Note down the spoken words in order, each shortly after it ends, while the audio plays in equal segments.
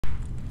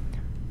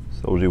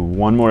So we'll do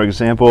one more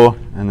example,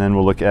 and then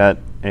we'll look at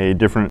a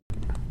different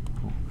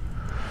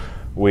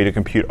way to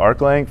compute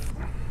arc length.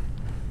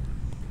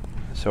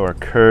 So our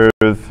curve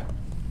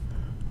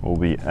will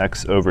be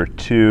x over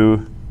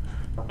 2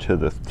 to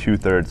the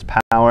 2/3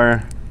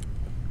 power.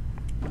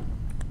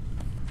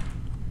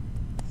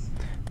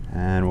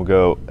 And we'll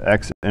go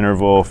x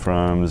interval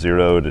from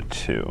 0 to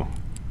 2.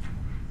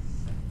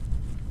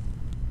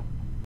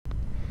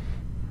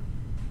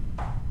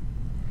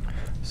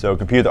 So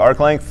compute the arc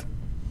length,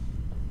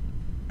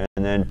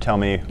 and then tell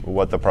me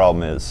what the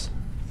problem is.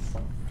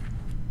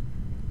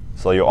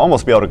 So you'll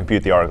almost be able to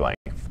compute the arc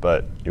length,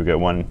 but you'll get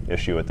one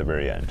issue at the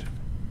very end.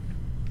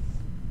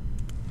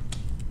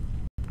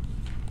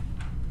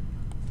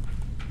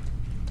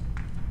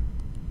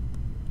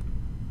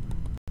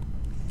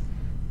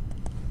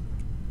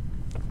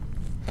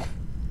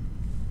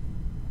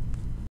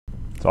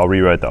 So I'll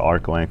rewrite the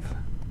arc length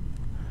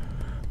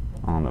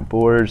on the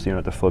board, so you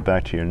don't have to flip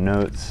back to your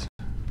notes.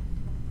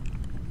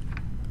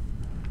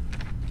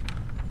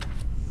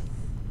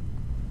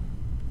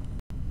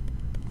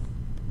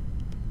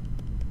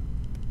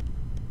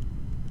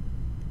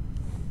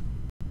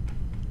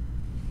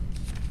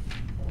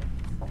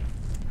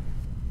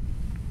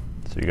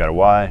 So you got a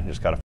y, you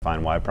just got to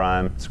find y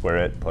prime, square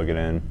it, plug it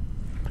in,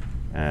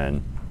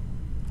 and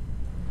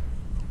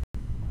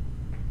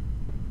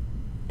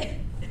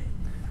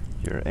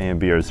your a and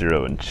b are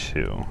 0 and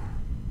 2.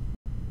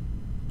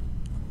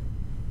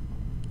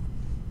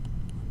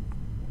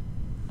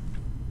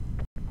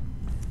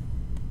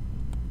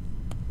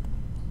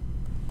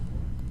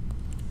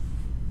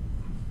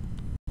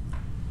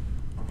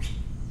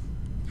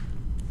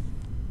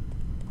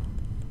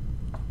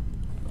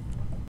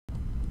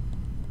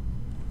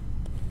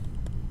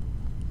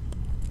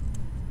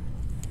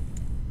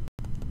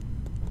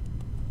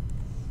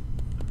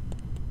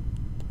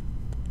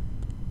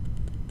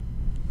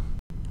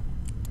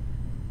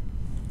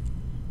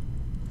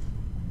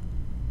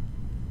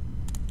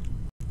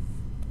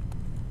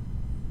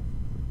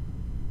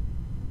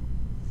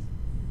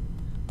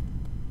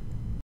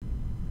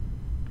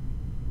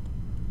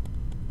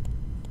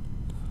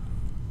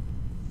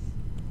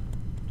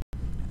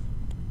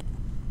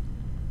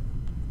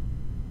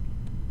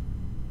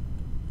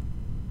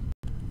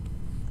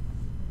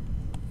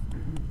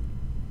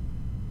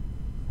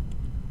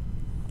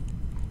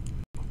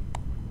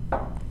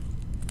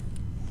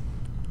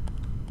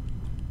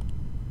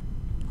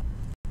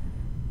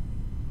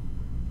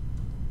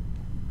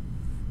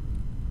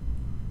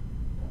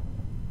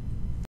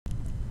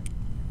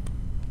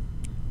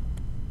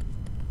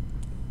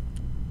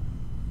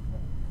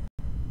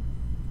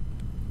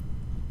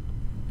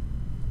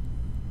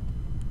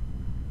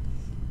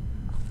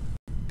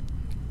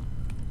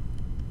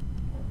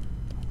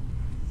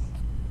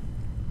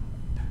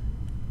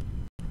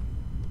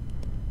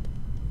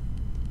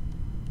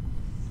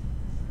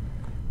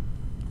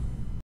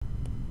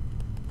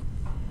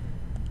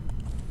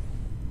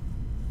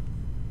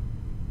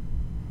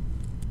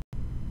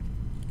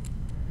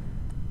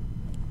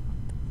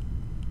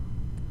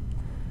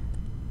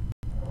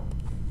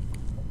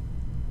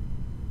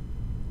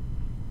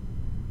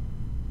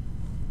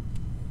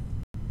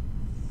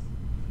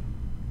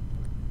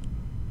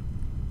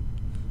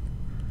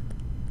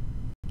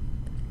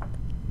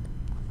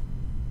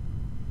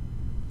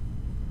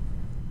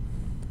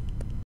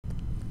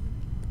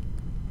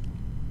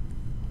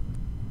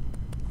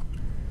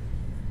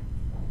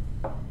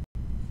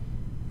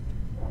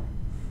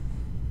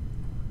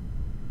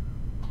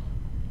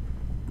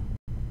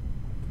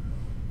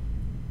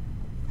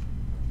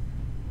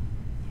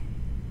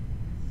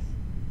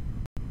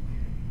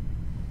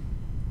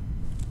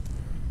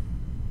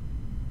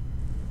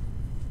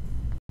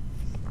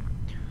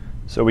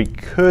 So we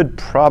could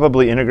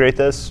probably integrate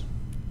this.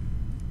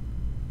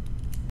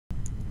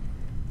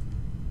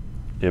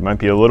 It might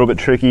be a little bit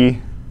tricky.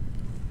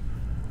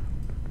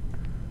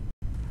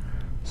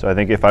 So I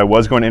think if I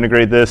was going to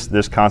integrate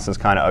this constant's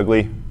kind of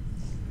ugly.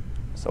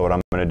 So what I'm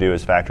going to do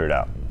is factor it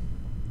out.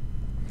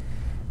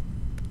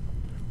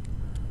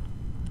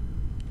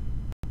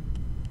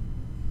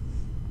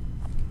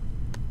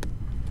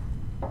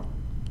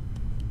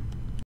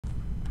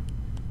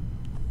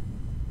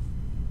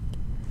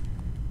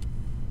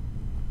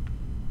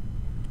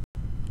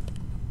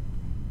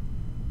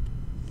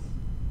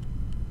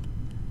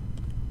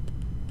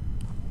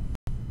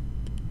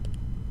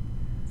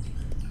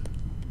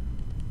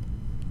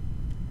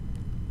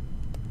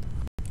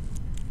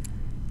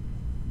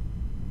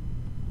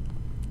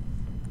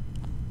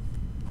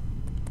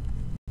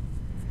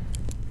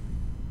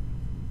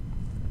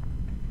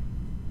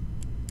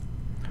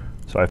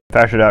 So I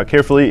factored out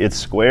carefully. It's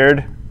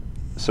squared,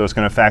 so it's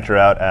going to factor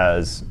out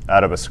as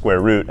out of a square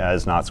root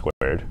as not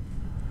squared.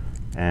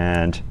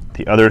 And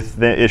the other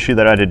issue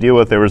that I had to deal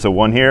with, there was a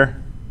 1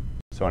 here.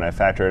 So when I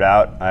factor it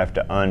out, I have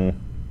to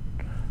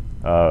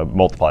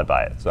multiply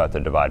by it. So I have to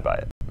divide by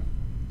it.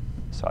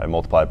 So I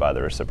multiply by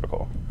the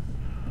reciprocal.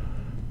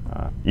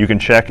 You can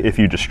check if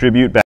you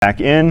distribute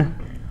back in,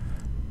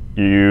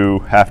 you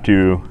have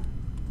to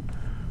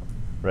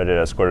write it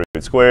as square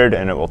root squared,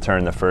 and it will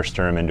turn the first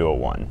term into a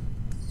 1.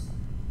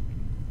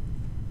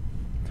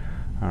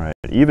 All right,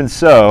 even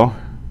so,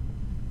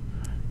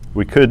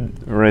 we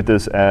could write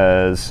this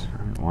as,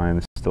 why am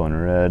I still in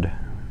red?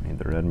 I need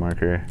the red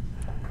marker.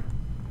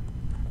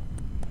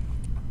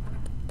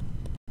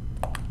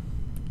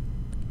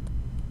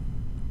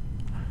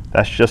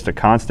 That's just a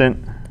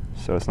constant,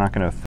 so it's not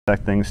going to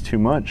affect things too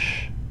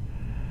much.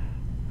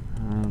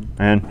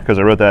 And because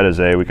I wrote that as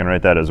a, we can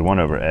write that as 1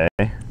 over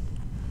a.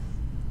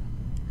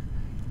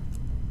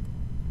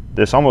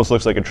 This almost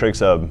looks like a trig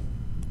sub,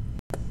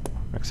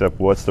 except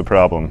what's the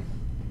problem?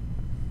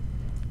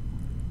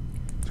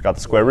 It's got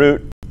the square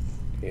root.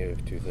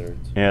 Negative 2/3.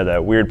 Yeah,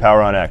 that weird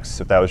power on x,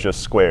 if that was just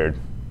squared.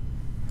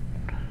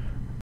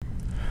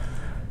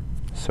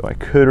 So I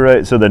could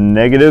write, so the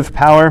negative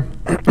power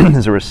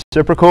is a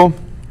reciprocal.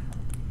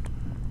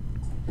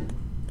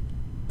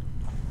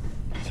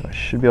 So I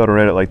should be able to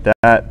write it like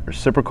that.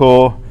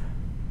 Reciprocal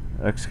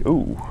x,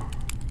 ooh,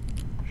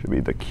 should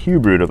be the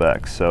cube root of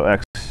x. So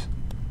x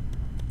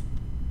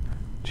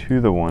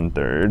to the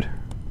 1/3.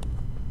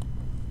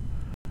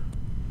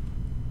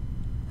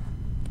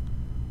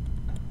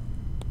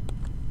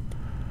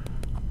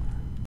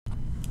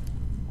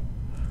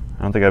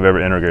 I don't think I've ever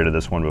integrated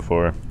this one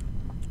before.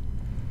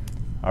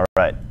 All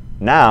right,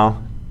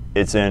 now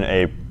it's in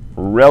a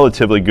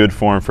relatively good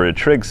form for a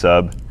trig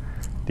sub.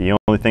 The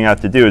only thing I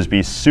have to do is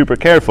be super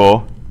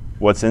careful.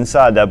 What's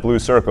inside that blue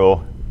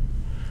circle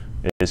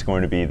is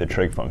going to be the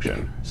trig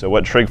function. So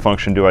what trig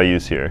function do I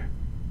use here?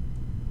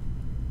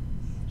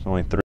 There's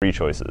only 3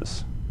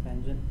 choices.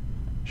 Tangent.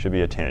 Should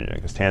be a tangent,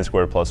 because tan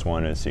squared plus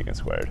 1 is secant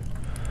squared.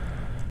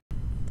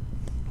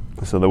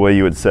 So the way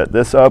you would set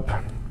this up,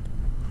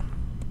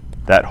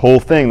 that whole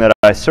thing that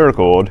I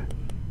circled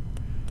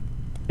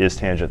is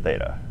tangent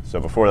theta. So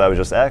before that was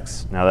just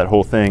x. Now that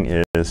whole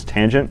thing is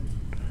tangent.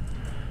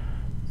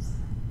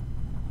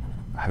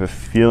 I have a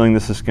feeling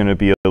this is going to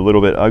be a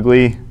little bit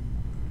ugly.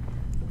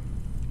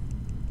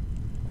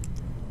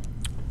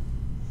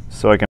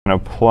 So I can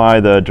apply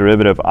the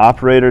derivative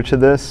operator to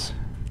this.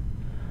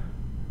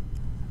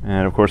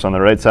 And of course on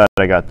the right side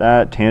I got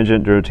that.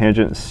 Tangent,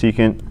 derotangent,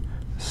 secant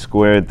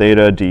squared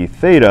theta d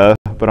theta.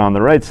 But on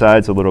the right side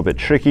it's a little bit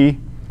tricky.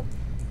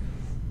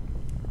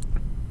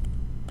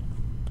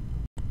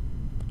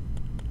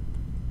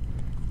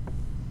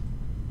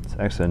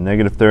 X to the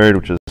negative third,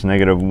 which is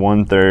negative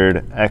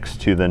 1/3 x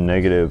to the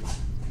negative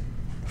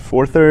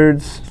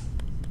 4/3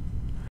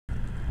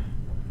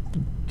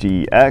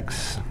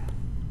 dx.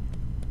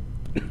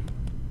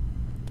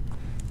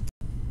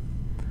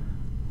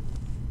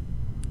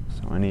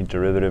 So any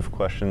derivative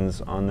questions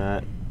on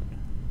that?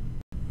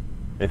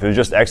 If it was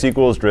just x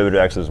equals, derivative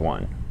x is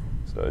 1.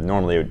 So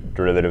normally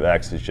derivative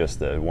x is just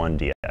the 1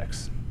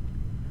 dx.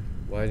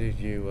 Why did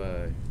you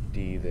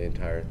d the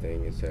entire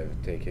thing instead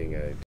of taking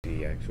a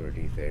dx or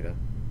d theta?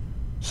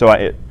 So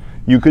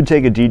you could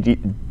take a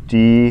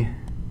d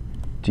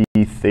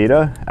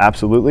theta,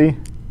 absolutely.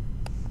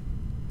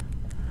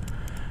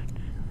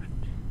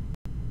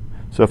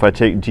 So if I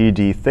take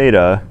d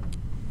theta,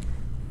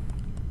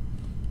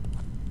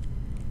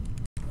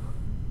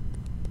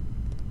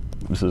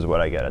 this is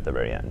what I get at the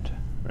very end,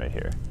 right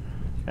here.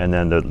 And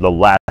then the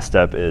last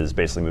step is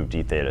basically move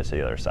d theta to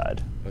the other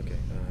side. Okay.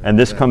 And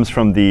this comes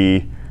from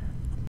the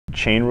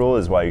chain rule,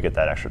 is why you get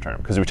that extra term,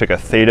 because we took a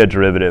theta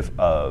derivative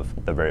of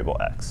the variable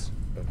x,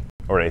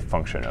 or a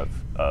function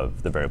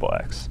of the variable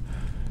x.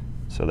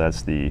 So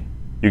that's you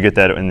get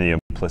that in the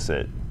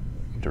implicit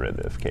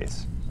derivative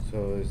case.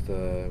 So is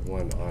the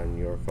one on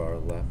your far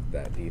left,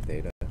 that d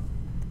theta,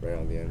 right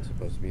on the end,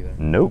 supposed to be there?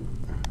 Nope.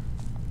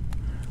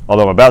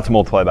 Although I'm about to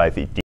multiply by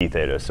d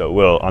theta, so it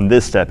will, on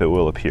this step, it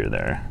will appear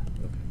there.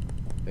 Okay,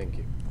 thank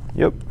you.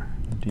 Yep.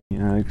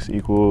 dx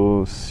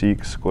equals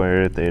sec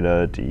squared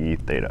theta d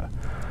theta.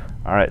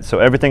 All right, so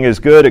everything is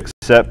good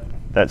except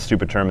that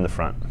stupid term in the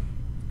front.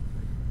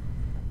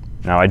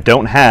 Now I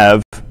don't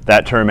have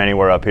that term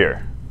anywhere up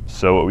here.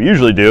 So what we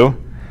usually do,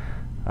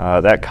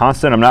 that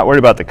constant, I'm not worried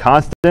about the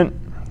constant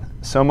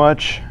so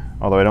much,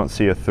 although I don't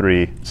see a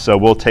 3. So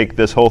we'll take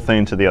this whole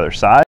thing to the other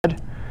side.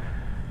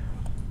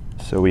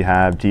 So we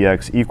have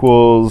dx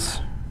equals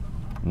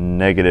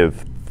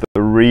negative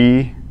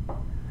 3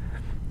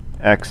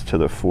 x to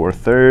the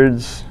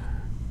 4/3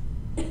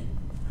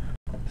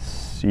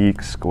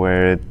 sec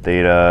squared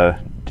theta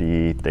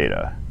d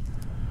theta.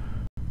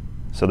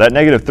 So that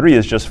negative 3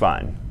 is just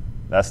fine.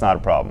 That's not a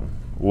problem.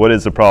 What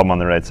is the problem on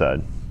the right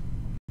side?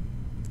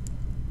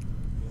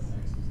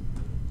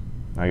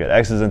 I get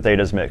x's and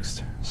thetas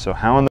mixed. So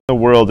how in the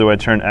world do I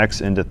turn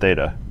x into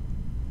theta?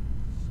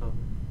 Sub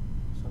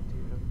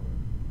theta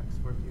for x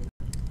squared theta.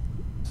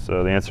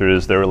 So the answer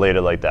is they're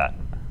related like that.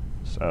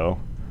 So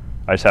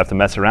I just have to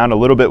mess around a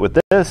little bit with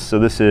this. So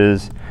this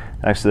is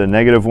x to the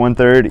negative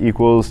 1/3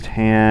 equals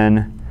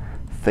tan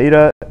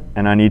theta.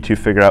 And I need to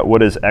figure out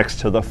what is x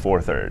to the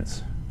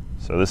 4/3.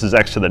 So this is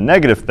x to the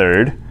negative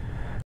third.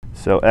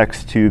 So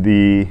x to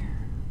the,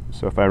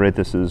 so if I write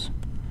this as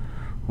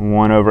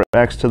 1 over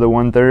x to the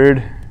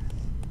 1/3,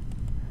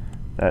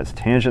 that's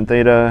tangent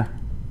theta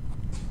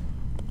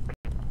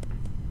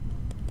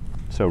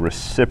So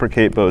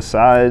reciprocate both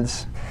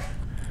sides.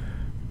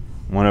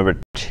 1 over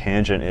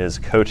tangent is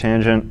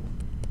cotangent.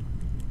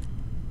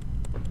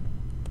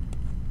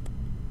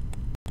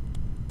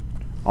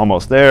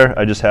 Almost there.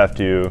 I just have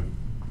to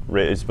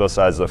raise both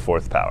sides to the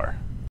 4th power.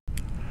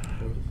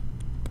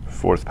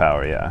 4th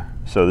power, yeah.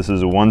 So this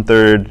is a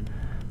 1/3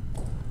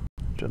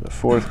 to the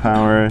 4th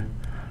power,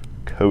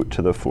 cot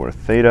to the 4th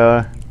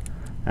theta.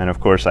 And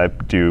of course, I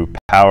do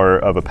power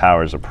of a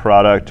power as a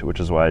product, which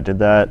is why I did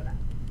that.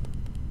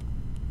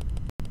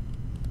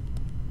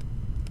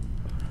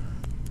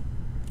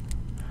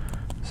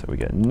 So we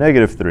get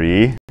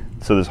 -3.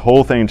 So this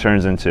whole thing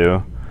turns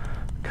into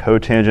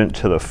cotangent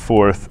to the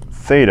 4th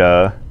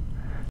theta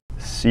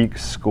sec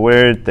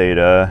squared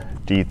theta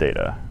d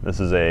theta. This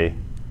is a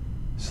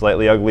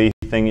slightly ugly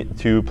thing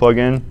to plug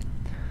in.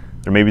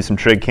 There may be some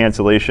trig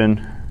cancellation.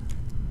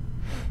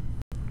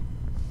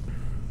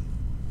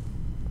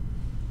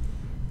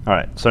 All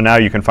right, so now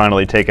you can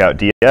finally take out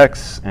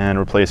dx and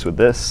replace with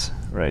this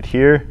right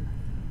here.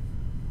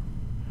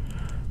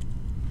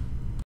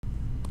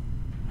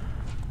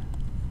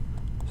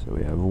 So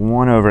we have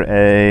 1 over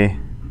a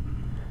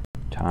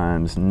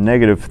times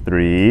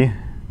 -3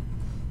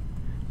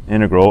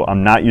 integral.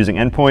 I'm not using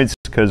endpoints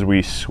because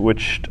we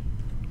switched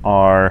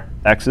our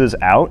x's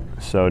out,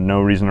 so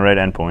no reason to write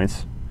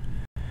endpoints.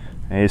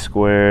 A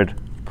squared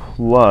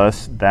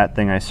plus that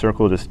thing I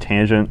circled is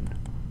tangent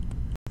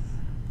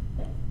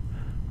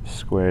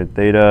squared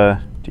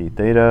theta d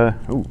theta.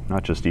 Ooh,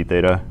 not just d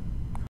theta.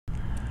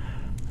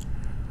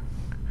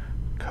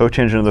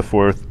 Cotangent of the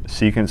 4th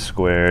secant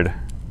squared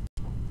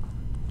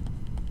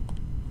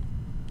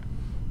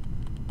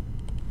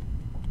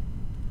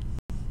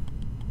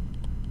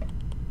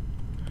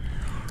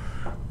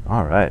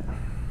all right.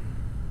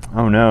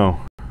 Oh no,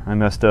 I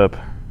messed up.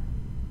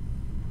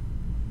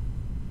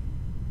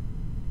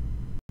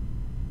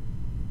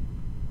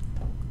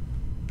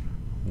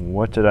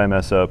 What did I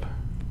mess up?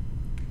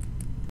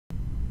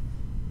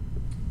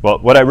 Well,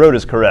 what I wrote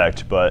is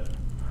correct, but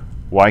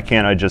why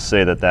can't I just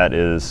say that that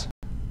is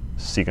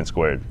secant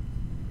squared?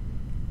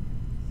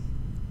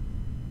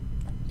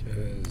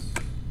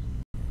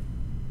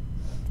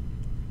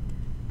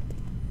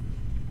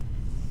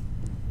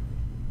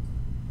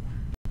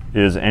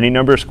 Is any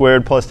number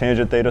squared plus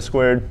tangent theta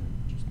squared?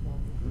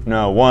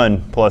 No,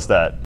 1 plus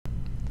that.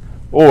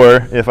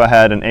 Or if I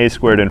had an a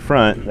squared in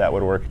front, that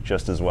would work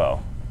just as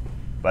well.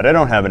 But I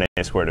don't have an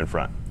a squared in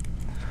front.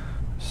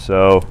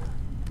 So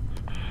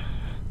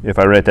if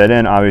I write that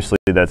in, obviously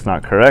that's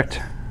not correct.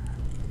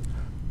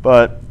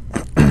 But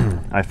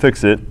I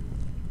fix it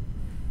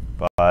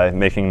by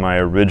making my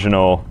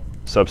original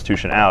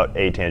substitution out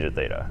a tangent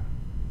theta.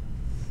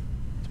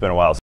 It's been a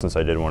while since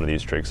I did one of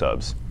these trig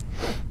subs.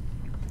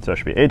 So that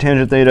should be a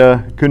tangent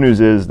theta. Good news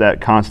is that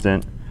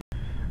constant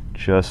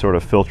just sort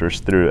of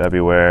filters through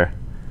everywhere.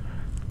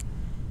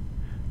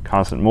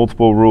 Constant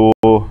multiple rule.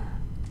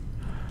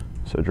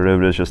 So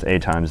derivative is just a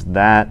times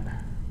that.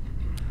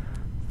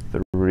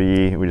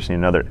 3, we just need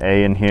another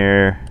a in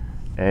here.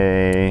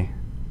 A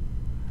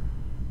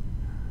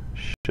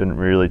shouldn't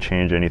really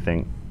change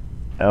anything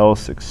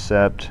else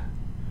except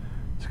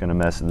it's going to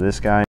mess this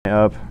guy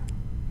up.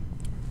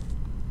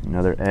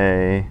 Another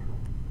a.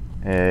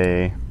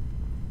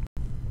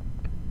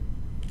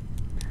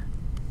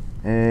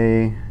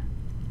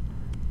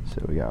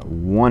 So we got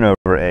 1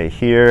 over a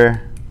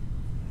here.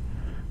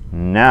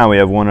 Now we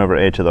have 1 over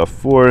a to the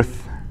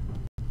 4th.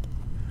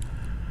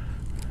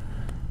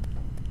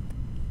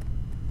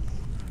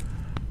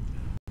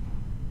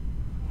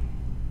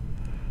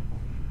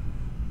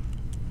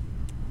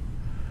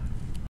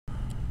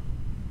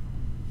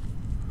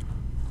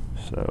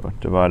 So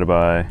divided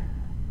by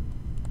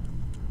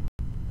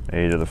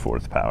a to the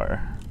 4th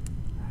power.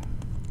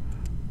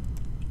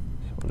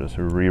 So we'll just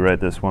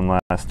rewrite this one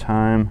last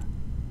time.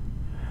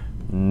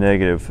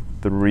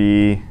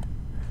 -3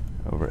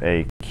 over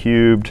a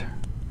cubed.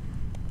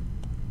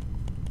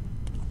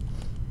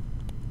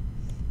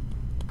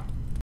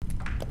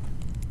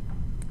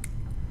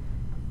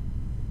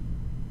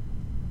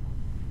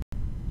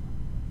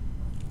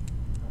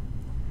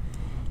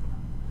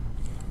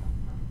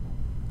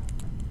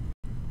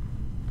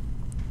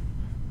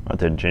 That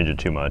didn't change it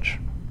too much.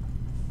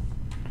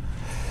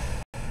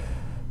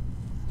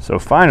 So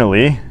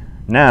finally,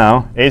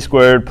 now a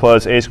squared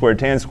plus a squared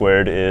tan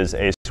squared is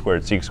a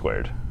squared sec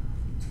squared.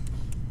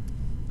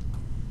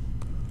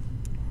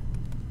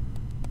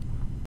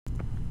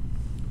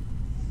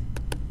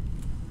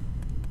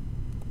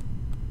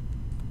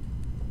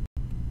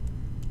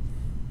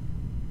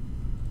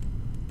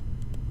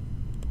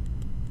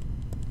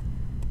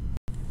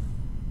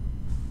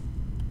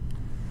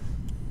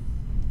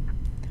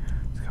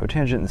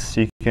 Cotangent and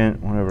secant,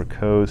 1 over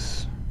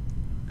cos.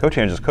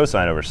 Cotangent is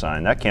cosine over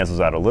sine. That cancels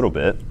out a little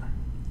bit.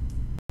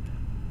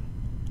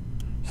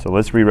 So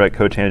let's rewrite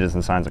cotangents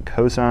and sines and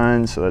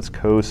cosines. So that's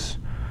cos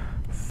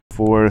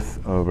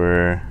 4th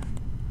over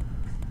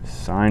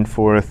sine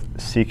 4th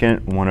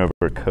secant, 1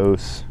 over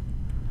cos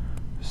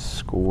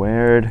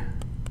squared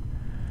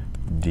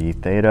d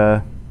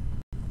theta.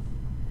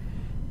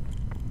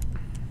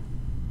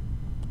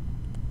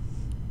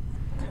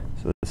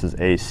 This is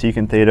a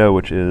secant theta,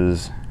 which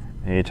is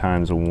a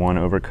times 1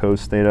 over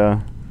cos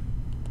theta.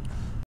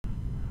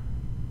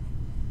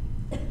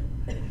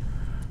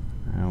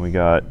 And we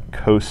got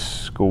cos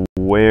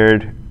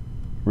squared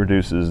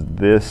reduces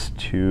this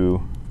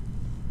to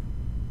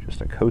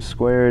just a cos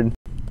squared.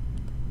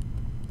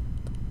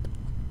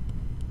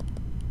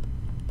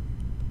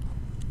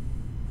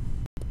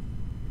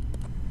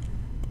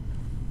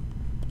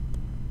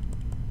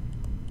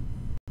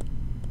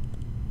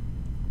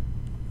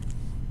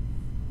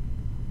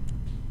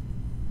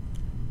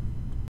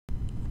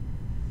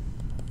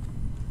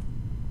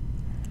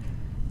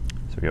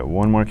 So we got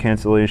one more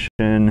cancellation,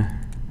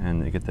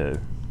 and you get to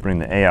bring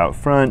the a out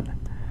front.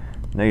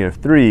 Negative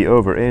 3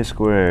 over a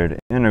squared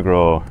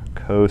integral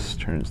cos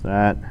turns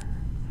that.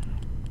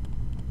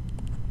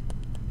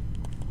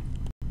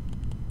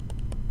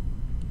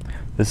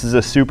 This is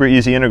a super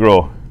easy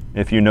integral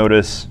if you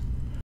notice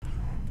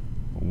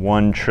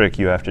one trick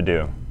you have to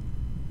do.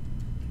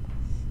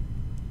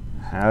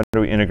 How do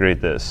we integrate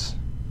this?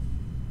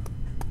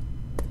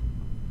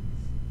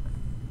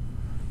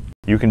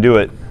 You can do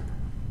it.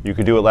 You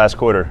could do it last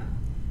quarter.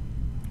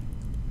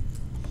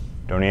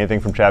 Don't need anything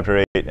from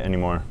chapter 8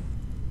 anymore.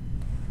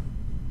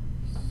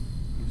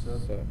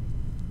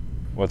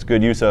 What's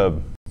good U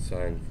sub?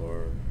 Sine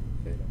for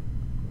theta.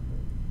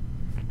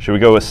 Should we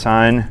go with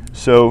sine?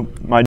 So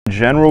my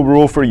general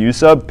rule for U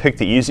sub, pick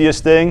the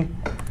easiest thing.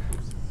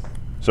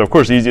 So of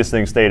course the easiest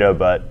thing is theta,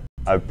 but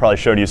I've probably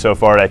showed you so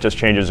far that just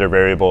changes their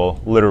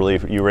variable. Literally,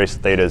 you erase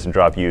the thetas and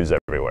drop u's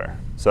everywhere.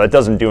 So that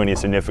doesn't do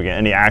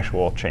any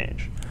actual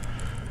change.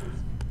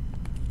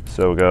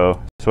 So we'll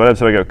go, so what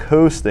happens if I go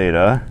cos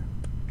theta?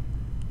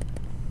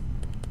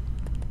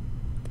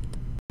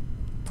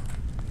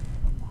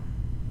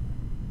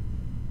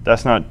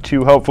 That's not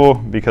too helpful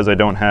because I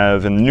don't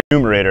have, in the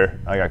numerator,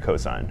 I got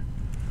cosine.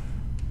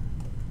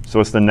 So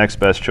what's the next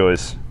best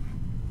choice?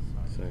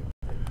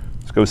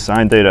 Let's go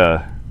sine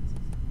theta.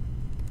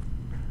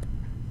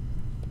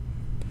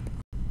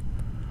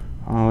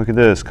 Oh, look at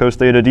this, cos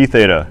theta d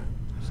theta.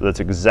 So that's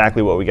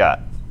exactly what we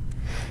got.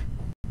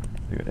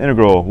 We got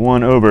integral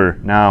 1 over,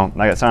 now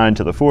I got sine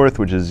to the 4th,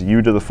 which is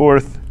u to the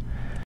 4th,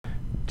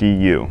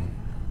 du.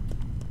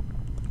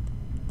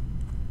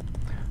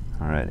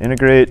 All right,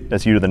 integrate,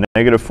 that's u to the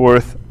negative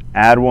 4th.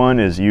 Add 1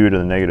 is u to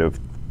the negative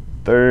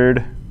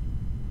 3rd.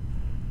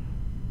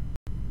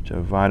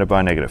 Divided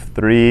by negative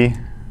 3.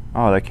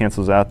 Oh, that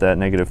cancels out that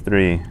negative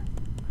 3.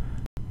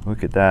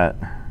 Look at that.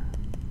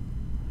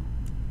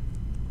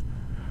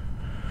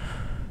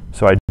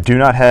 So I do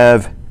not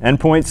have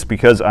endpoints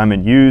because I'm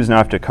in u's. Now I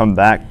have to come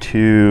back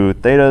to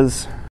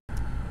thetas.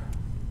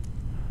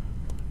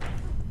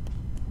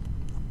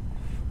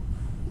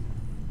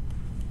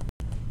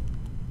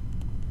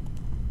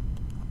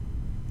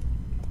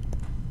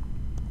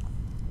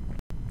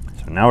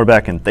 Now we're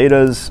back in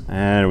thetas,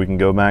 and we can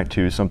go back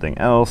to something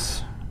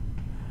else.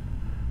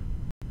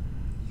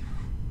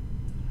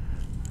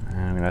 And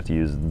I'm going to have to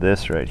use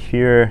this right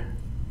here.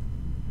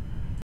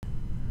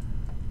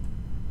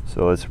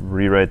 So let's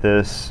rewrite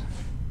this.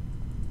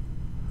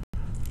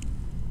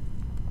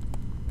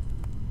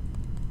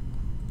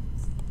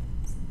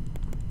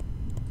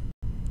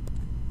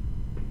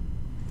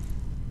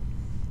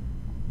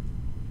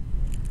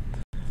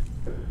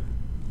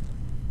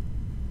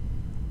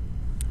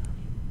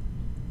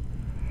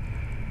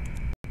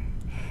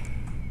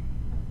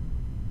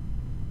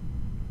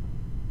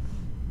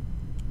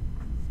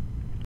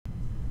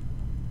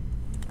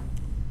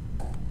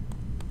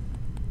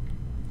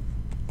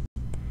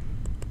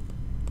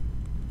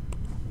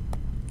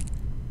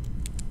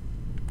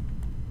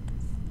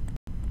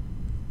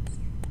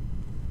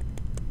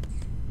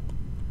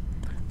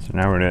 So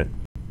now we're going to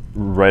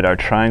write our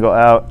triangle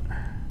out.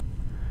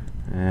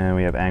 And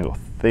we have angle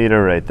theta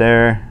right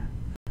there.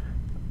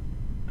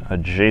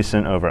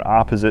 Adjacent over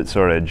opposite.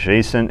 So our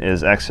adjacent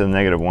is x to the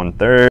negative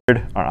 1/3.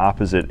 Our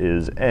opposite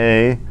is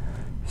a.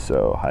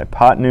 So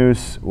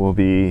hypotenuse will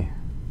be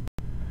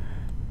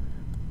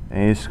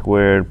a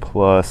squared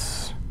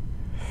plus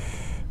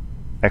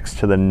x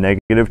to the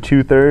negative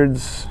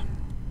 2/3.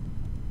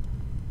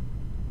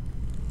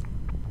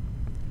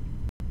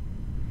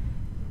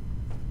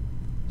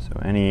 So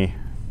any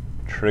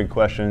trig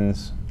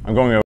questions? I'm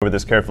going over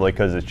this carefully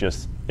because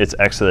it's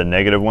x to the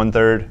negative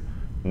 1/3,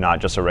 not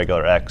just a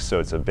regular x, so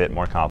it's a bit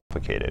more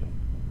complicated.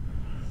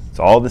 It's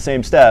all the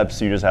same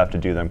steps, you just have to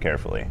do them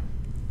carefully.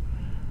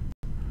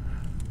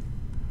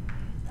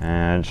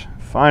 And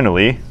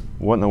finally,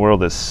 what in the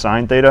world is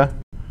sine theta?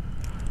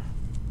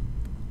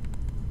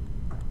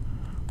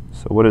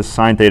 So what is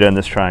sine theta in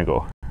this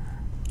triangle?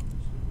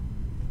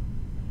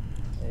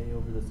 A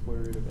over the square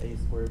root of a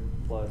squared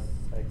plus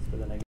x to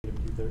the negative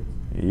 2/3.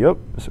 Yep,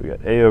 so we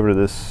got a over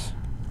this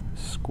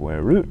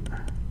square root.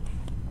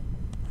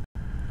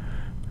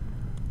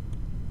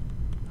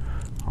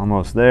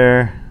 Almost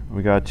there.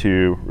 We got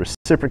to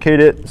reciprocate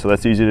it, so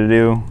that's easy to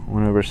do.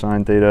 1 over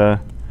sine theta.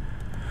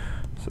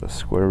 So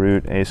square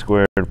root a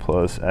squared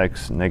plus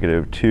x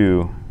negative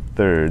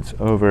 2/3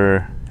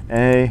 over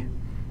a.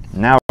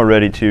 Now we're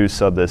ready to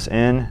sub this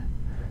in.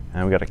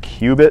 and we got to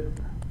cube it.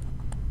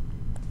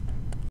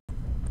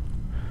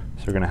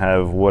 So we're going to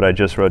have what I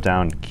just wrote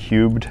down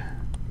cubed.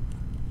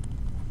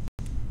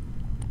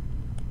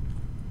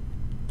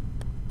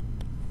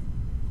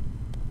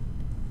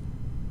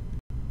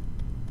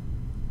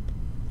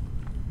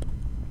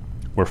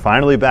 We're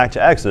finally back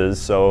to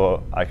x's,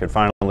 so I could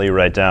finally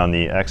write down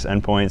the x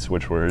endpoints,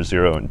 which were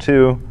 0 and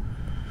 2.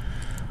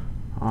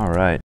 All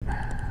right.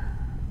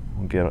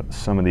 We'll get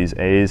some of these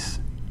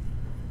a's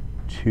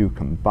to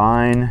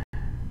combine.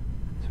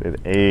 So we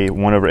have a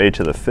 1 over a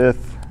to the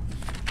 5th.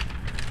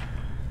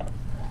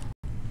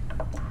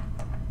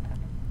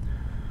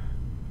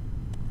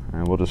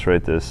 And we'll just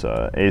write this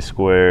a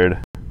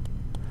squared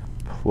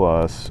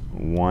plus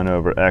 1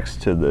 over x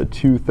to the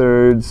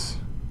 2/3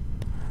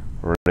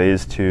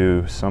 raised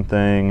to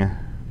something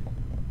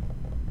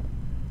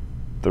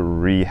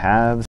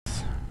 3/2.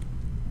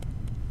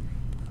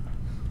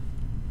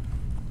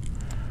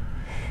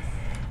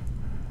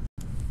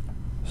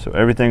 So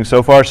everything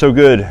so far so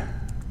good.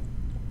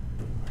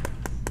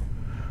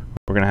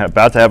 We're going to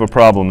about to have a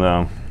problem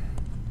though.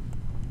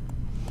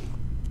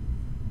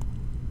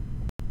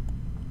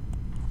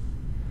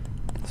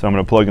 So I'm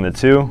going to plug in the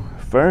 2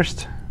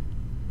 first.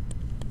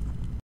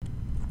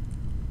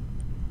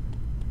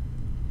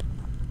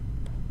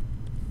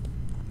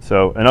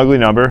 So an ugly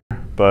number,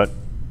 but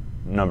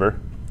number,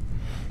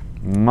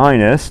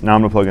 minus, now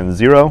I'm going to plug in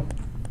 0.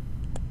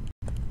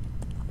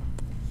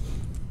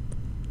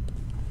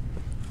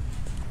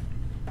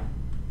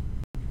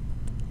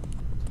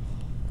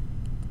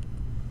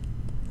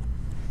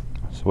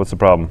 So what's the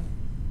problem?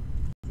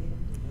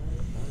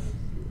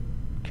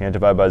 Can't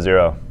divide by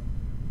 0.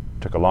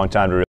 Took a long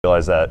time to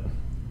realize that,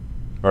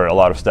 or a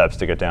lot of steps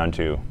to get down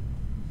to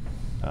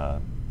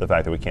the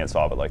fact that we can't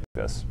solve it like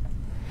this.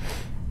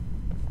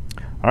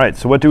 All right,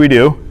 so what do we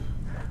do?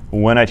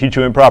 When I teach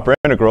you improper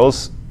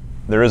integrals,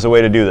 there is a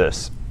way to do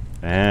this.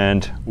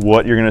 And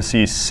what you're going to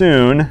see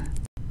soon,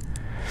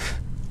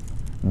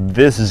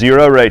 this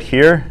 0 right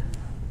here,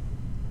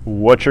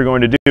 what you're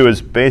going to do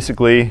is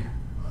basically,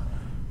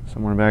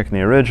 somewhere back in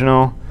the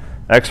original,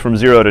 x from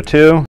 0 to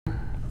 2.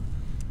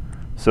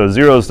 So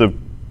 0 is the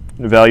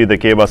value that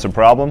gave us a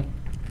problem.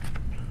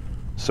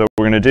 So what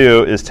we're going to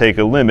do is take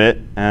a limit,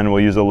 and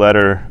we'll use a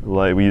letter,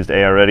 like we used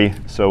a already,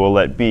 so we'll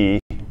let b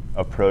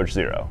approach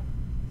 0.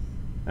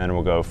 And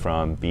we'll go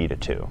from b to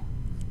 2.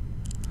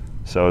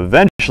 So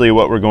eventually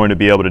what we're going to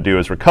be able to do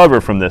is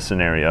recover from this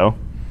scenario.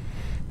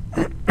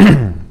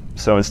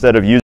 So instead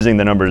of using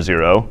the number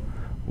 0,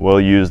 we'll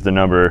use the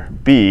number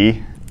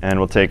b, and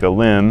we'll take a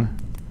lim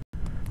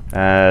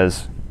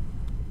as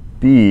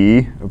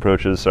b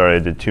approaches, sorry, I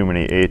did too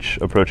many h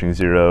approaching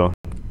 0,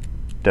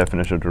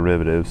 definition of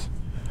derivatives.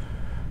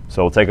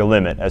 So we'll take a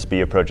limit as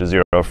b approaches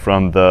 0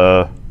 from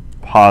the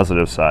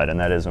positive side, and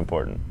that is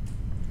important.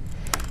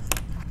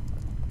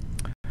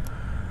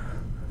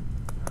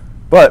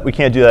 But we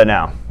can't do that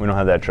now. We don't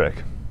have that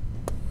trick.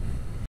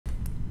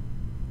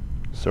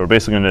 So we're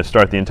basically going to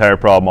start the entire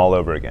problem all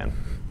over again.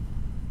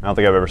 I don't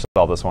think I've ever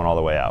solved this one all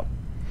the way out.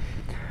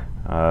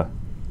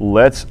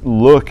 Let's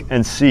look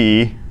and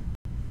see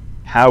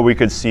how we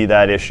could see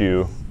that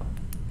issue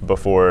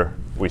before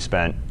we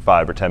spent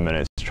 5 or 10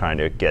 minutes trying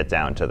to get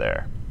down to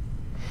there.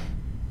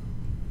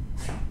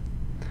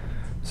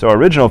 So our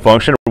original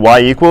function,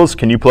 y equals,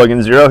 can you plug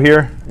in 0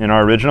 here in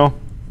our original?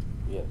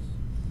 Yes.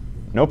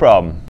 No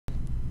problem.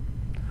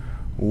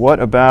 What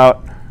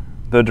about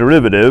the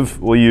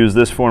derivative? We'll use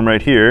this form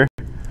right here.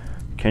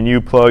 Can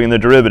you plug in the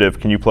derivative?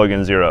 Can you plug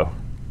in 0?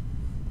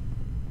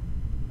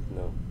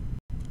 No.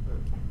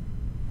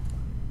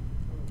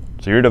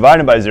 So you're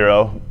dividing by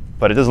 0,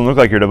 but it doesn't look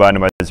like you're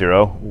dividing by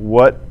 0.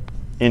 What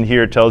in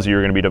here tells you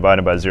you're going to be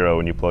divided by 0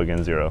 when you plug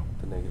in 0?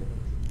 The negative.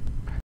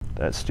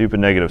 That stupid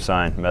negative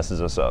sign messes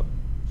us up.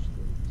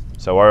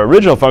 So our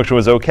original function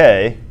was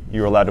OK.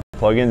 You were allowed to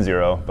plug in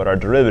 0, but our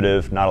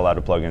derivative, not allowed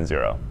to plug in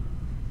 0.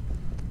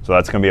 So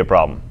that's going to be a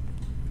problem.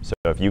 So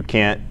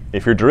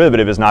if your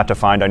derivative is not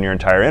defined on your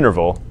entire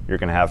interval, you're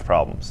going to have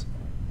problems.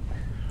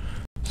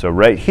 So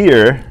right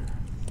here,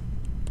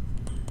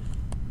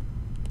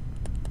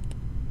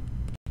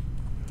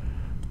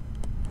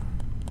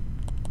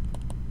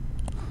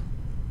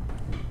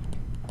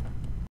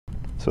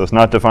 so it's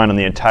not defined on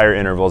the entire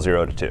interval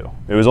 0 to 2.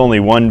 It was only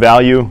one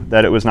value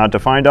that it was not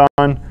defined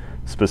on.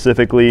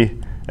 Specifically,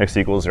 x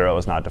equals 0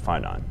 is not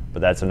defined on.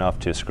 But that's enough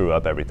to screw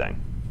up everything.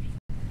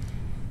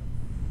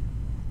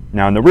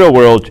 Now in the real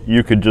world,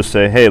 you could just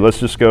say, hey, let's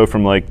just go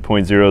from like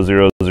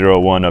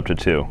 0.0001 up to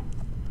 2.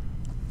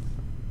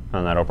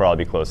 And that'll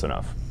probably be close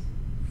enough.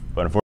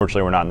 But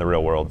unfortunately, we're not in the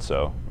real world,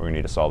 so we're going to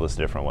need to solve this a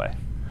different way.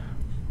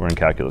 We're in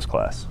calculus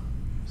class.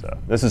 So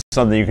this is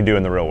something you can do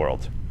in the real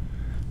world.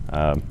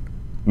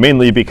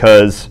 Mainly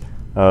because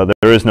there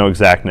is no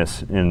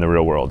exactness in the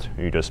real world.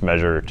 You just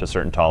measure to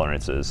certain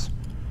tolerances,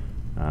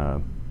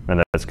 and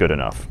that's good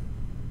enough.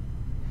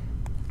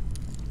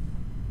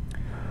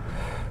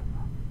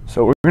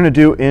 So what we're going to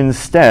do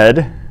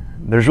instead,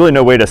 there's really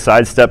no way to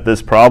sidestep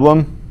this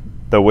problem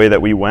the way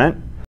that we went.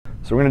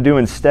 So what we're going to do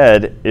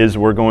instead is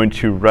we're going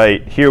to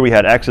write, here we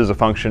had x as a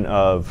function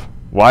of,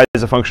 y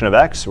as a function of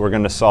x. We're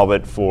going to solve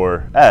it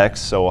for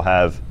x, so we'll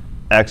have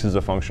x as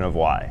a function of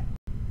y.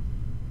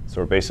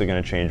 So we're basically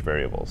going to change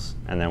variables.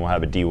 And then we'll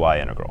have a dy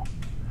integral.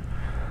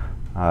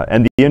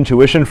 And the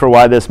intuition for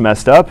why this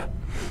messed up,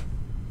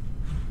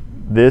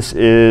 this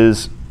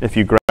is, if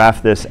you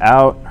graph this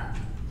out,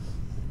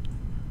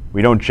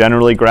 we don't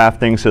generally graph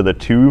things to the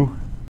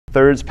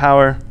 2/3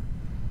 power.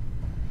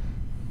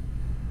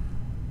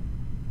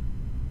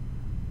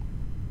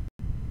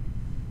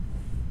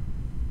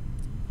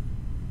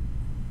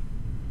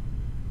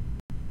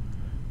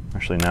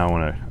 Actually, now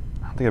I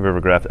don't think I've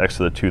ever graphed x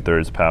to the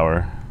 2/3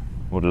 power.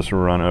 We'll just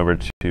run over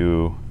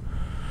to,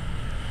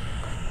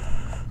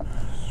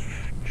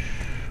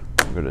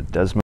 go to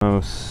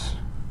Desmos.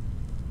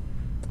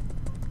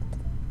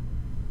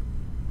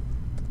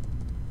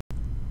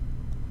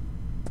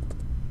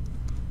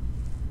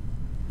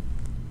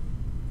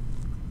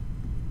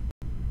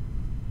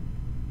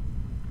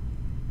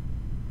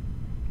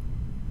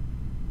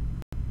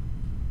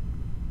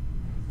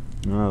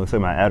 Oh, looks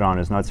like my add-on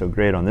is not so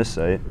great on this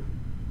site.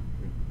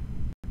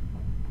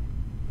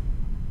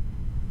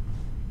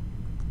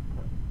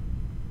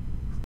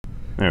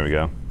 There we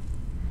go.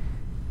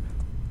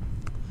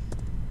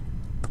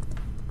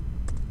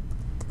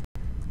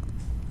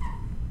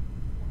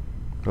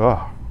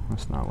 Oh,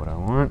 that's not what I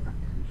want.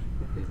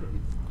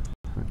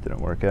 That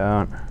didn't work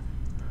out.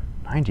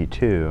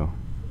 92.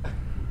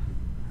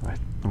 I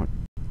want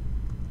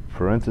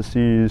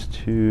parentheses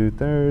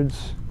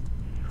 2/3.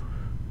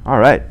 All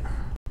right.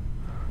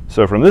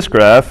 So from this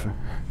graph,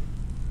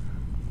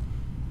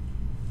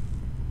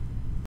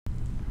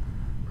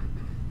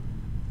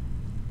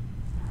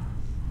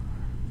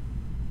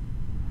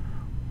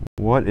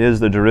 what is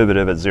the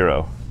derivative at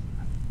 0?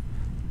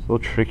 It's a little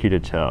tricky to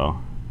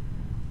tell.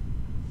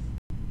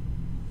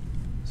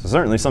 So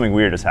certainly something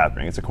weird is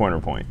happening. It's a corner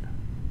point.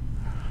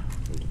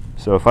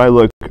 So if I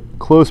look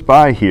close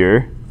by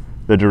here,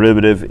 the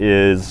derivative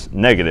is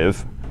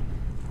negative.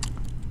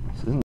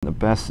 This isn't the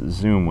best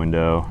zoom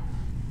window.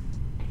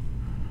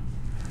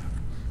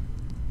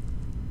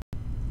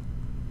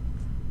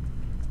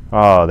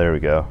 Oh, there we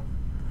go.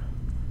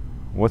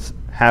 What's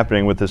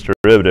happening with this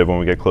derivative when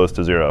we get close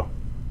to 0?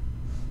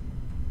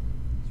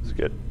 This is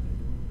good.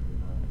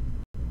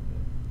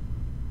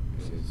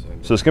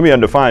 So it's going to be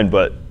undefined,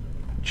 but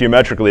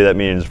geometrically that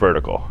means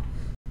vertical.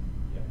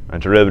 A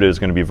derivative is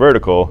going to be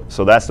vertical,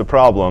 so that's the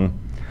problem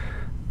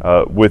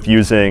with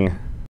using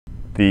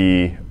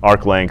the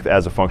arc length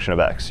as a function of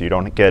x. You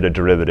don't get a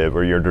derivative,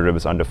 or your derivative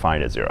is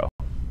undefined at 0.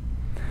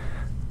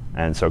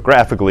 And so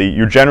graphically,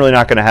 you're generally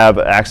not going to have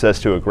access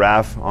to a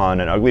graph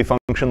on an ugly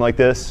function like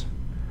this.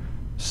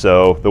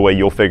 So the way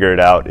you'll figure it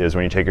out is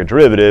when you take a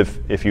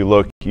derivative, if you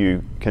look,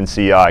 you can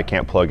see, I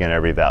can't plug in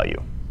every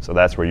value. So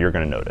that's where you're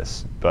going to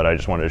notice. But I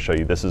just wanted to show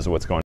you this is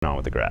what's going on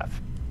with the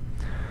graph.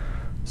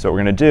 So what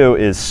we're going to do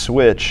is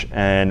switch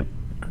and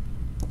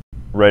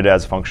write it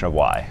as a function of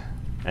y.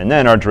 And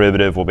then our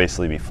derivative will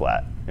basically be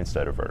flat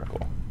instead of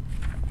vertical.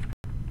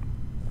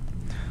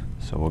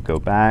 So we'll go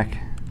back.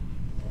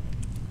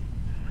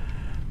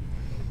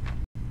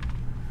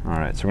 All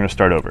right, so we're going to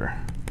start over.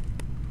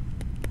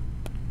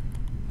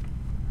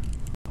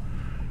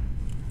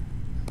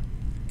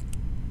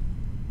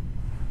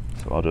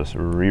 So I'll just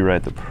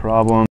rewrite the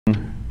problem.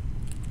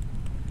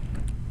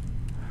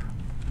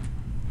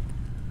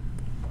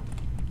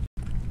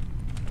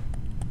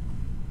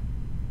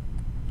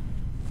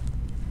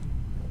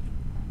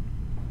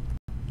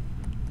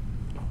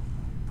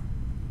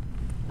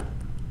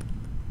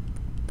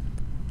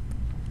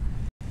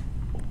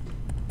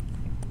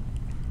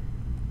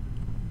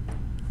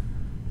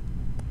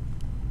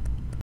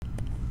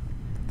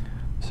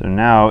 So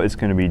now it's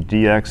going to be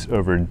dx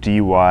over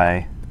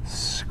dy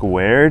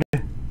squared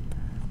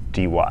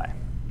dy.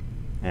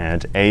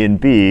 And a and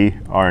b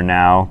are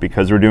now,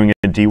 because we're doing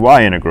a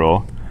dy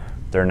integral,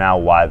 they're now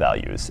y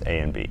values, a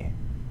and b.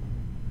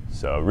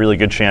 So a really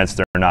good chance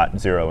they're not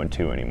 0 and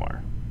 2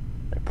 anymore.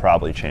 They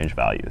probably change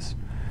values.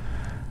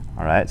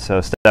 All right, so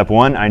step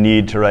 1, I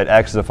need to write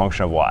x as a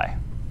function of y.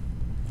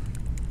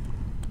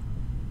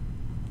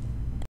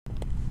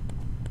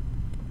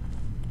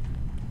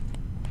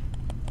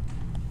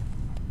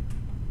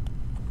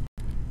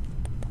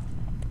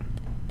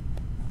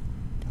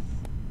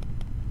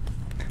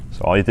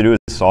 So all you have to do is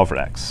solve for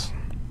x.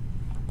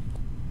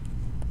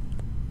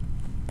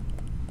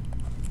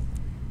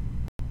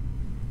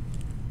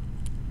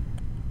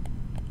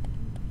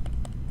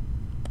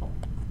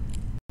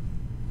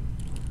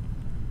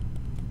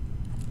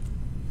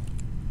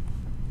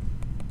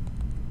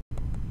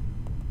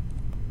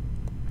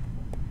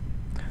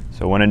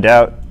 So when in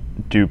doubt,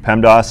 do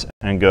PEMDAS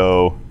and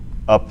go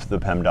up the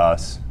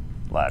PEMDAS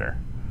ladder.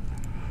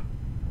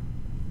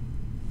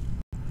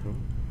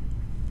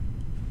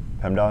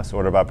 PEMDAS,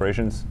 order of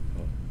operations.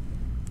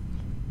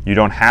 You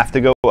don't have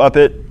to go up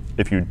it.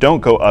 If you don't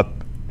go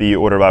up the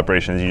order of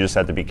operations, you just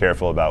have to be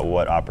careful about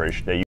what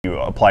operation that you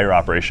apply your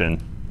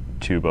operation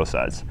to both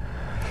sides.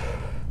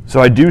 So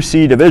I do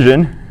see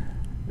division.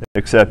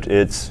 except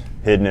it's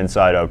hidden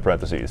inside of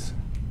parentheses.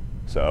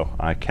 So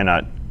I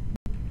cannot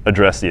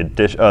address the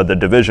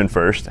division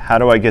first. How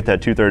do I get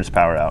that 2/3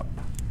 power out?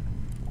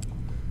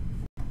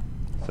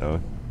 So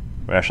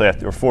we actually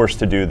we're forced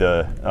to do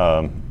the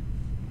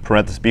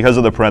parentheses. Because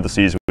of the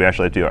parentheses, we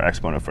actually have to do our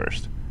exponent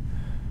first.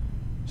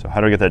 So how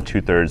do I get that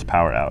 2/3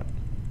 power out?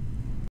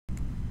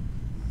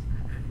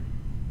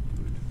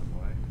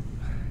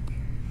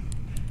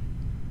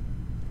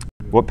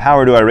 What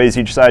power do I raise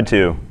each side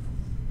to?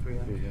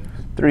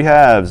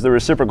 3/2. The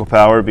reciprocal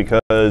power,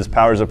 because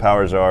powers of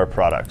powers are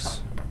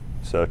products.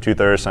 So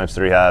 2/3 times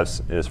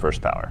 3/2 is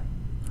first power.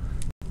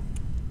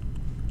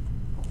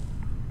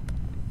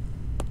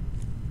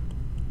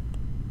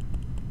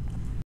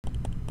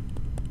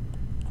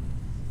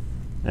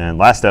 And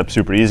last step,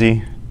 super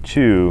easy.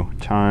 2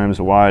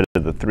 times y to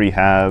the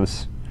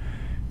 3/2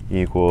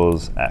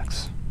 equals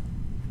x.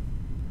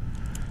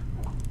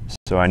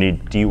 So I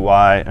need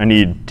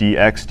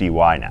dx dy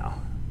now.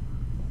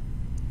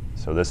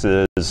 So this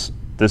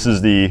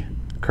is the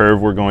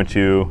curve we're going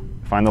to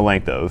find the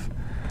length of.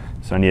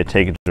 So I need to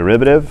take a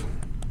derivative.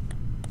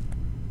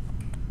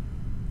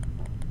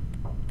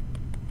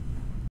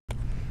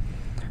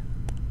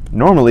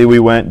 Normally we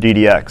went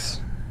ddx.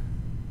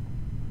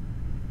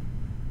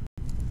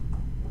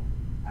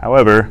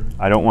 However,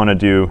 I don't want to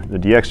do the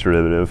dx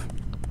derivative.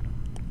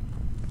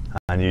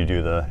 I need to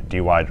do the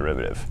dy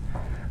derivative.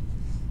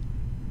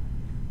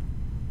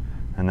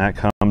 And that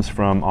comes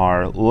from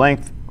our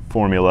length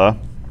formula.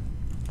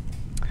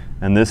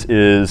 And this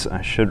is,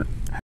 I should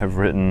have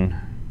written,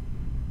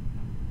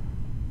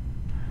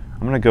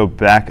 I'm going to go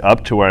back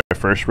up to where I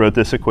first wrote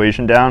this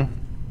equation down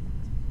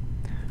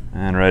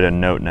and write a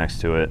note next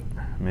to it.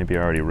 Maybe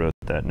I already wrote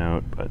that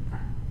note, but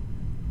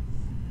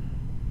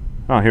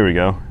oh, here we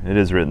go. It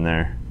is written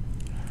there.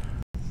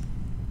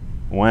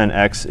 When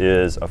x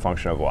is a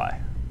function of y.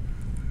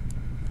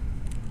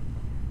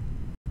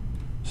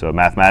 So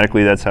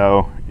mathematically, that's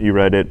how you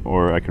write it,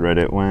 or I could write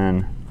it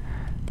when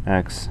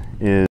x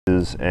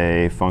is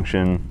a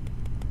function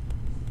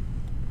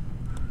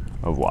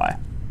of y.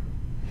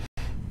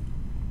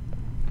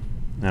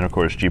 And of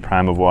course, g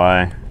prime of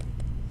y,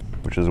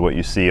 which is what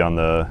you see on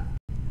the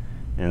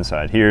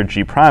inside here,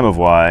 g prime of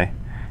y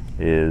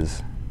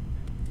is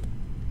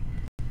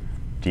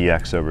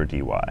dx over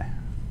dy.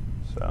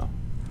 So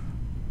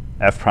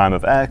f prime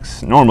of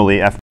x,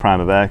 normally f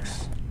prime of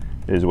x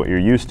is what you're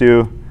used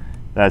to.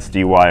 That's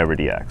dy over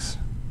dx.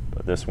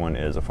 But this one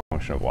is a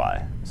function of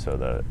y. So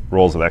the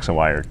roles of x and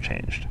y are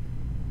changed.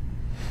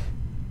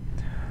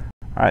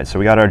 All right, so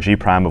we got our g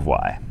prime of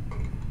y.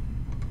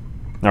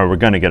 No, we're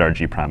going to get our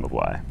g prime of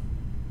y.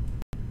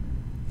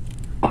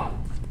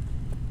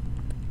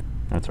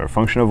 That's our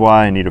function of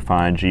y. I need to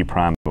find g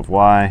prime of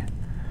y.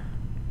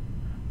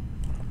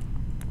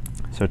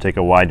 So take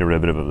a y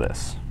derivative of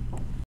this.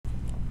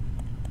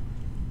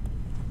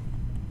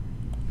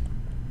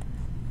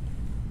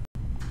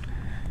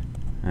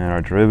 And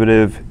our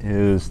derivative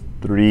is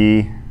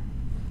 3y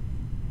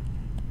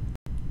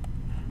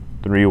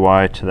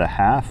to the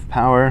half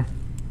power,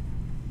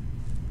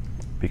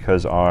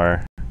 because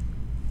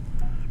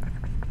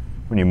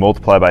when you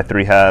multiply by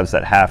 3/2,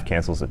 that half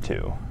cancels at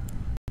 2.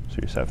 So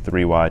you just have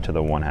 3y to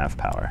the 1/2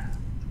 power.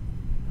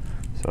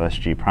 So that's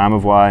g prime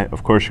of y.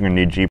 Of course, you're going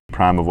to need g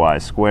prime of y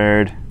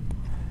squared.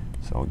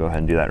 So I'll go ahead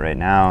and do that right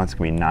now. It's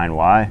going to be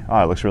 9y.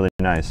 Oh, it looks really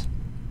nice.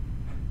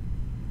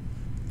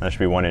 That should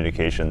be one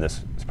indication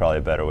this is probably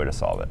a better way to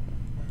solve it.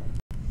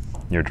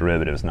 Your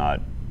derivative is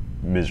not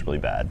miserably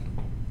bad.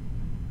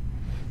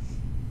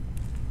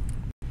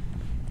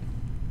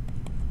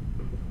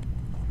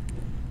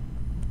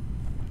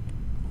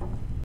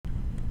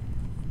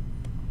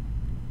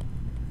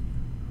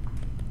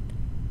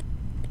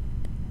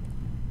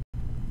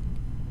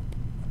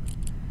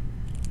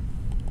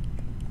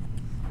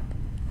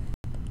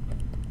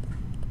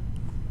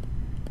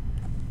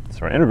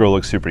 So our integral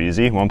looks super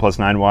easy. 1 plus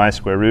 9y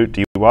square root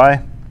dy.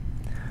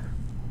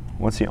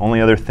 What's the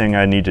only other thing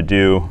I need to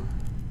do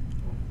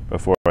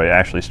before I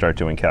actually start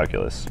doing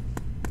calculus?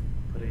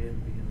 Put A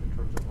and B in the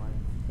terms of y.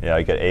 Yeah,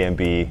 I get a and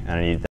b, and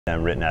I need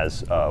them written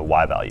as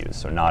y values,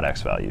 so not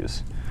x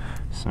values.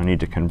 So I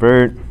need to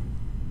convert,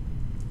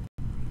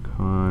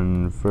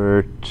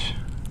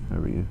 there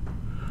we go.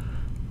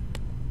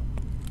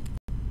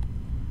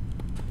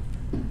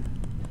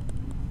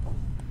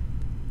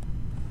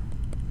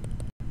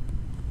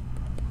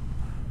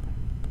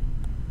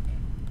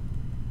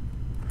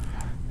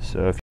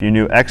 So if you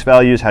knew x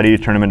values, how do you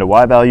turn them into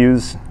y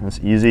values?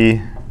 That's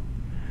easy.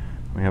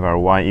 We have our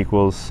y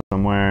equals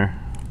somewhere.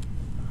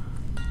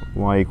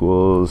 Y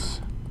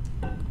equals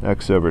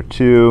x over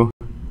 2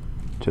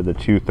 to the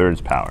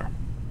 2/3 power.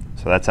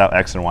 So that's how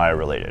x and y are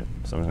related.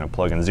 So I'm just going to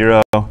plug in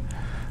 0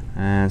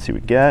 and see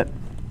what we get.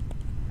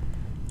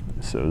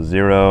 So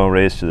 0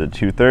 raised to the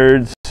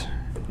 2/3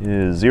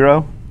 is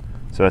 0.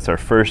 So that's our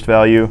first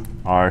value.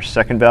 Our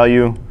second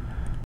value,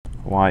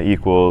 y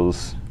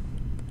equals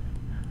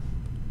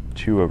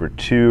 2 over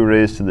 2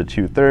 raised to the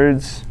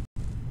 2/3.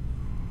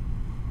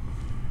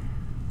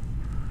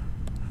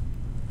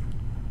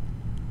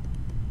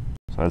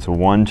 So that's a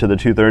 1 to the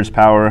 2/3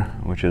 power,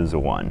 which is a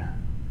 1.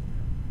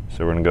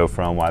 So we're going to go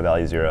from y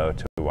value 0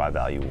 to y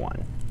value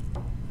 1.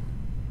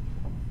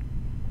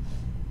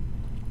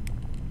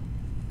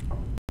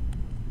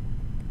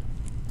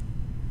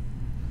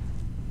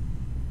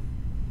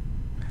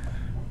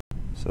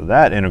 So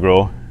that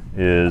integral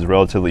is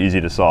relatively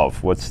easy to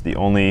solve. What's the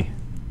only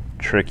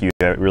trick you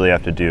really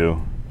have to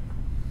do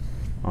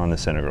on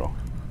this integral?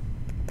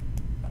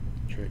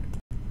 Trick.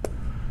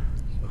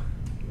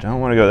 Don't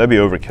want to go, that'd be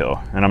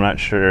overkill. And I'm not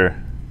sure,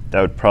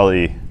 that would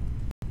probably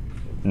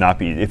not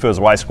be, if it was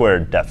y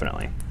squared,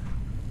 definitely.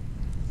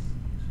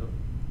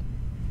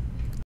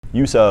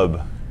 U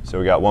sub, so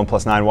we got 1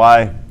 plus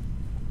 9y,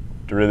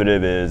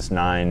 derivative is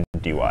 9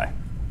 dy.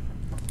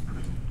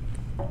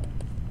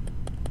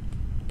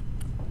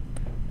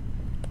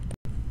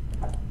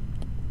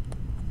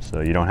 So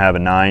you don't have a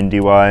 9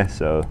 dy,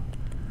 so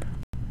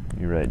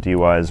you write dy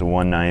is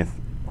 1/9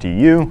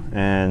 du,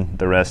 and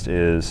the rest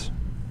is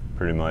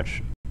pretty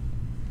much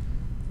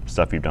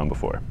stuff you've done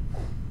before.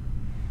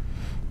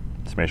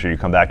 Just make sure you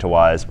come back to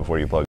y's before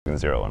you plug in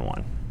 0 and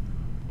 1.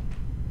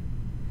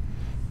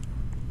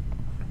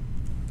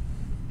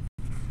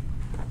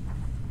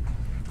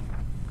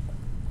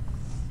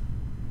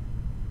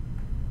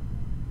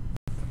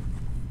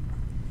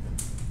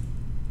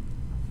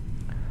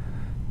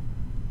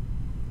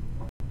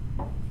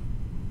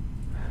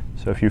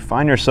 So if you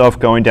find yourself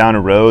going down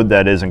a road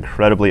that is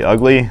incredibly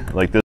ugly,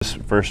 like this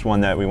first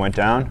one that we went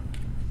down,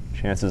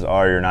 chances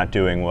are you're not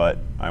doing what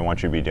I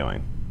want you to be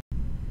doing.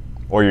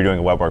 Or you're doing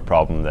a web work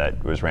problem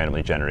that was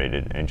randomly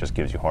generated and just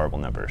gives you horrible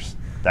numbers.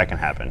 That can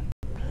happen.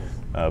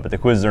 But the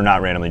quizzes are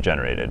not randomly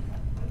generated.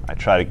 I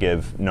try to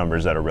give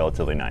numbers that are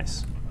relatively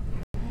nice.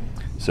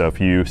 So if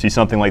you see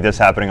something like this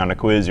happening on a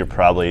quiz, you're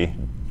probably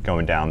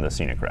going down the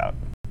scenic route.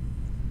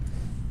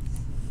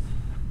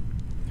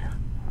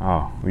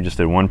 Oh, we just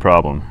did one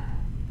problem.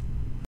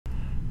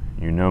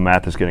 You know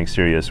math is getting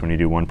serious when you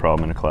do one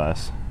problem in a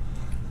class.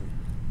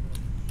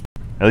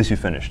 At least you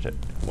finished it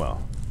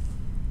well.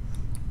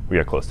 We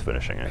got close to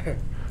finishing it.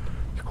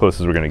 As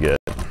close as we're going to get.